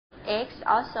X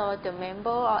also the member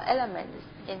or elements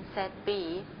in set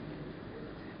B.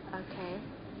 Okay.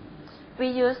 We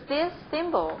use this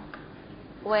symbol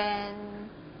when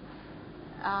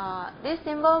this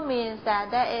symbol means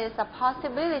that there is a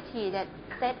possibility that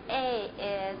set A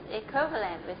is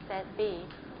equivalent with set B.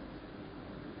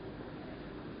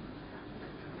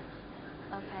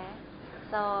 Okay,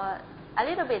 so a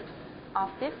little bit of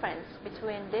difference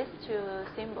between these two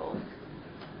symbols.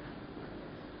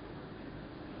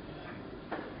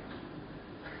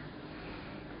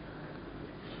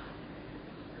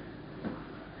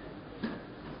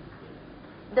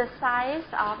 The size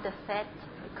of the set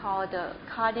we call the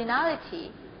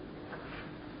cardinality.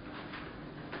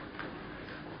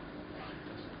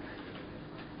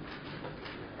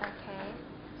 Okay,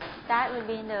 that will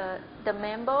be the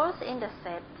members in the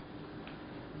set.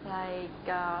 Like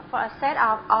for a set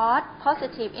of odd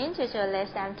positive integer less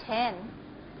than 10,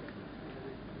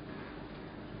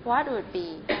 what would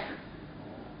be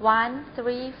 1,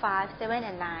 3, 5, 7,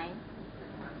 and 9?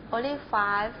 Only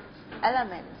 5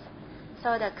 elements.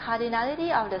 So the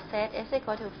cardinality of the set is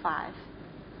equal to 5.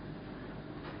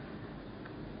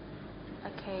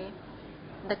 Okay.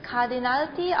 The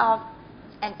cardinality of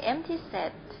an empty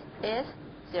set is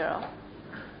 0.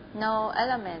 No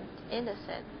element in the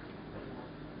set.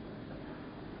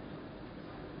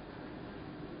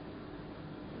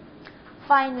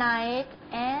 Finite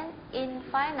and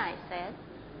infinite set.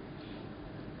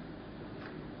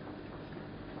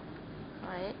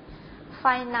 Right.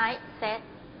 Finite set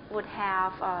would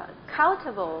have a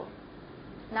countable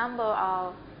number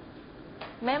of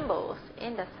members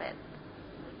in the set.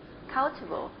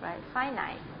 Countable, right?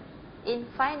 Finite.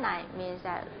 Infinite means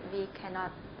that we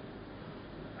cannot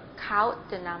count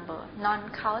the number.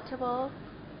 Non-countable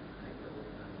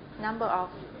number of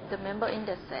the member in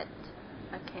the set.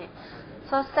 Okay.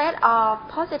 So set of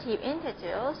positive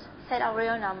integers, set of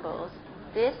real numbers,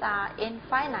 these are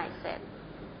infinite set.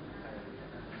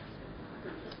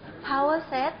 Power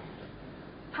set.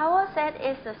 Power set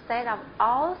is the set of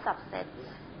all subsets,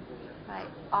 right?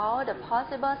 All the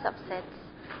possible subsets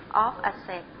of a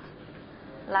set.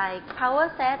 Like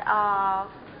power set of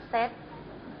set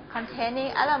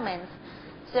containing elements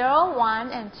 0, 1,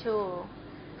 and 2.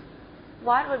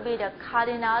 What would be the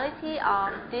cardinality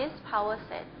of this power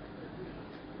set?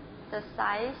 The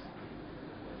size,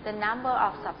 the number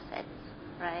of subsets,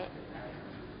 right?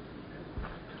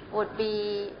 Would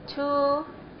be 2/3,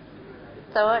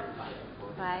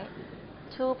 right?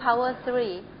 2 power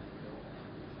 3.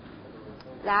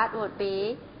 That would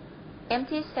be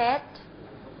empty set,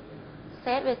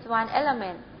 set with one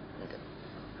element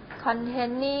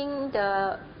containing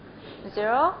the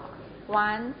 0,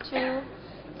 1, 2,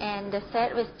 and the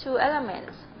set with 2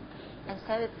 elements, and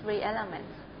set with 3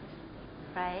 elements,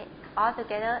 right?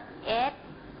 Altogether 8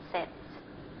 sets,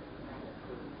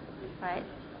 right?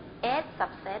 8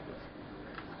 subsets.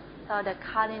 So the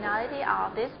cardinality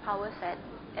of this power set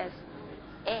is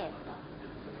 8.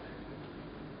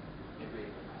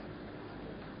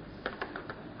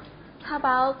 How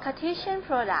about Cartesian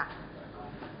product?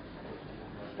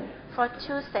 For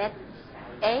two sets,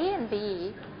 A and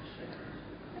B,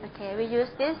 okay, we use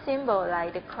this symbol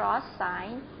like the cross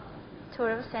sign to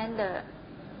represent the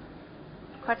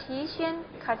Cartesian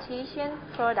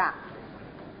product.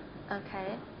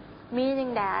 Okay,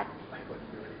 meaning that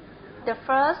the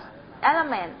first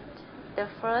element, the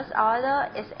first order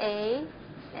is A,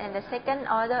 and the second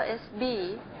order is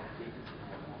B.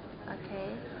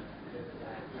 Okay.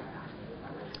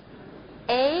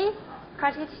 A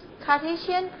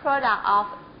Cartesian product of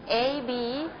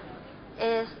AB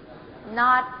is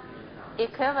not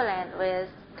equivalent with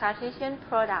Cartesian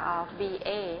product of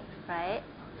BA, right?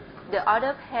 The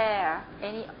other pair,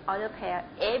 any other pair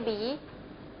AB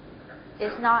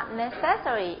is not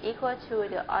necessarily equal to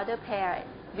the other pair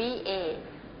BA.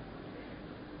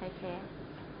 Okay,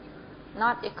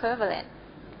 not equivalent.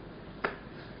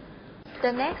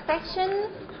 The next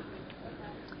section,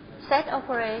 set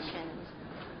operations.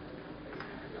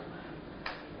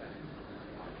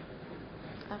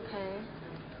 Okay.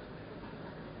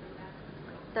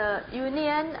 The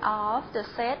union of the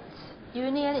sets,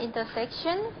 union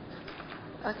intersection.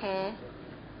 Okay.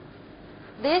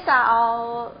 These are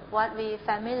all what we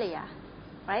familiar,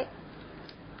 right?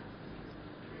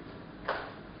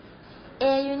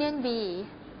 A union B,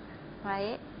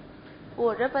 right,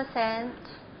 would represent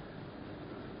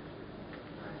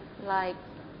like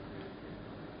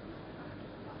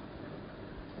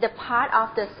the part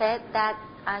of the set that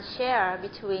are shared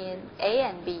between A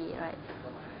and B, right?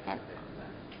 And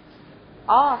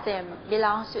all of them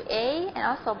belongs to A and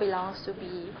also belongs to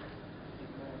B.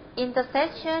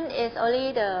 intersection is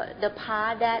only the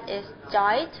part that is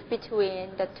joint between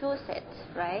the two sets,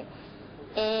 right?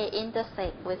 A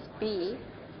intersect with B.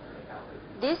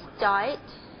 This joint,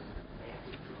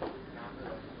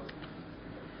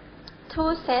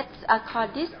 two sets are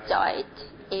called disjoint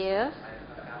if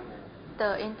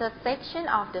the intersection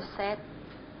of the set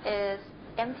is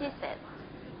empty set.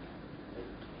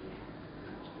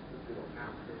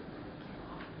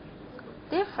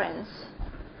 Difference.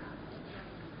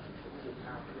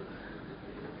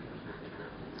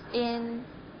 In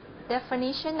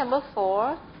definition number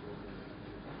 4,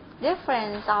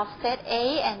 difference of set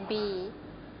A and B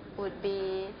would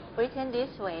be written this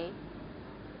way,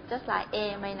 just like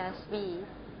A minus B.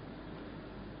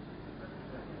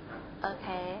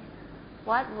 Okay,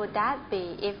 what would that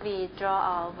be if we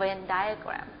draw a Venn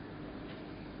diagram?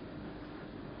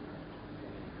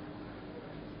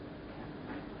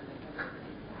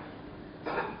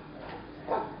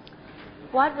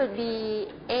 What would be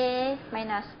A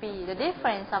minus B? The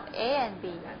difference of A and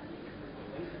B.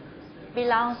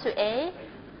 Belongs to A,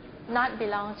 not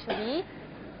belong to B.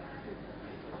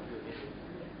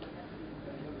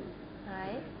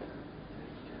 Right?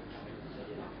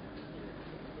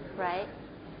 Right?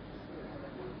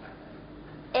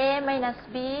 A minus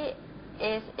B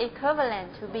is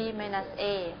equivalent to B minus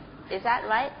A. Is that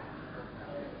right?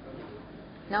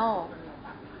 No.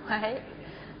 Right?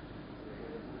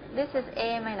 This is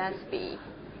A minus B.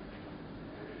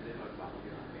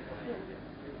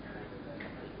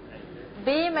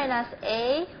 B minus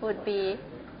A would be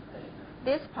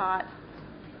this part,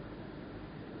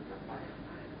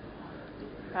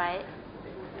 right?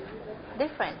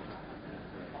 Different.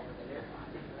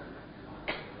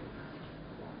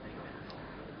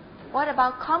 What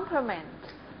about complement?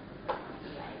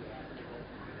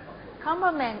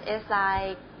 Complement is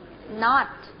like not,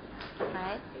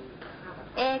 right?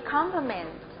 A complement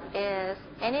is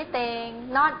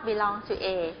anything not belong to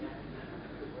A.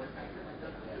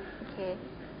 Okay.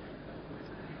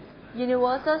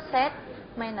 Universal set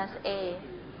minus A,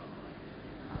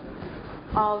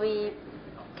 or we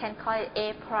can call it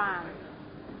A prime.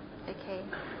 Okay.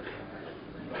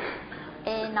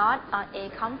 A not or A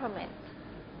complement.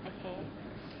 Okay.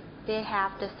 They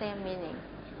have the same meaning.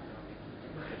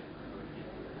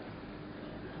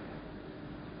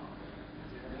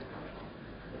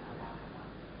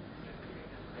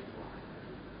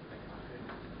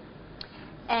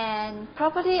 And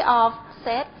property of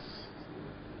sets,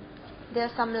 there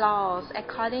are some laws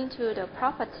according to the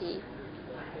property.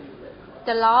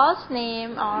 The laws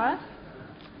named are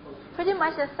pretty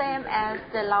much the same as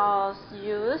the laws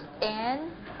used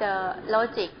in the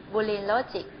logic, Boolean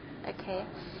logic. Okay,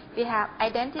 we have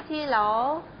identity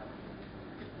law,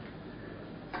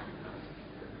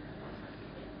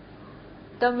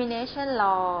 domination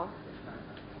law,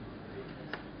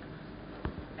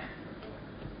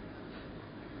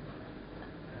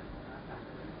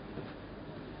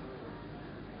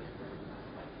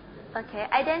 okay,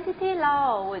 identity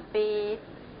law would be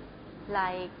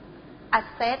like a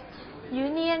set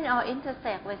union or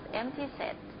intersect with empty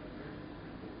set.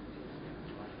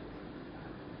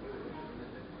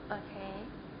 Okay.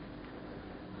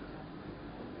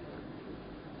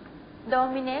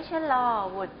 Domination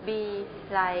law would be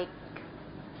like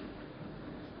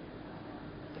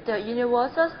the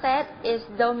universal set is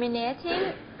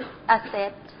dominating a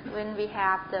set when we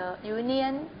have the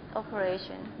union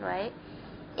operation, right?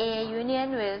 A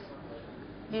union with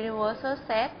universal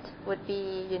set would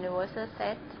be universal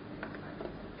set.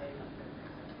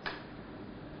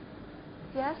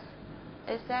 Yes?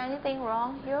 Is there anything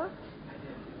wrong here?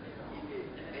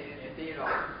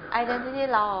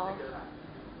 Identity law.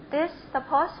 This is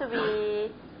supposed to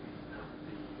be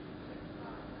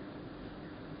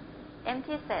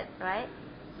empty set, right?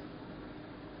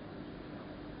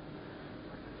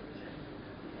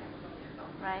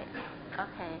 Right?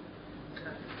 Okay.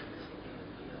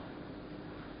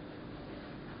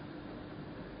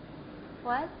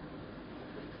 What?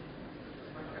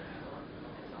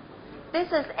 This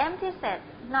is empty set,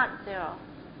 not zero.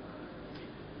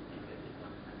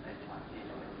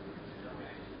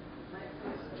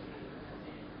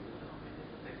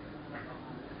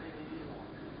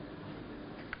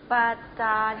 But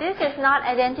this is not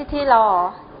identity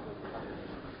law.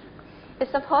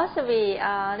 It's supposed to be,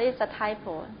 this is a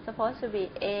typo, it's supposed to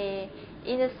be A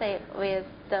intersect with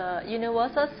the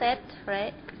universal set,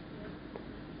 right?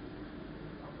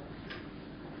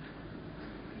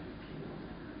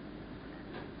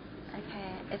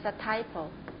 Okay, it's a typo.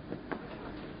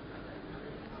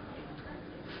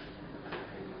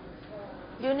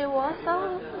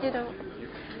 Universal, you know.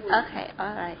 Okay,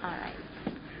 alright.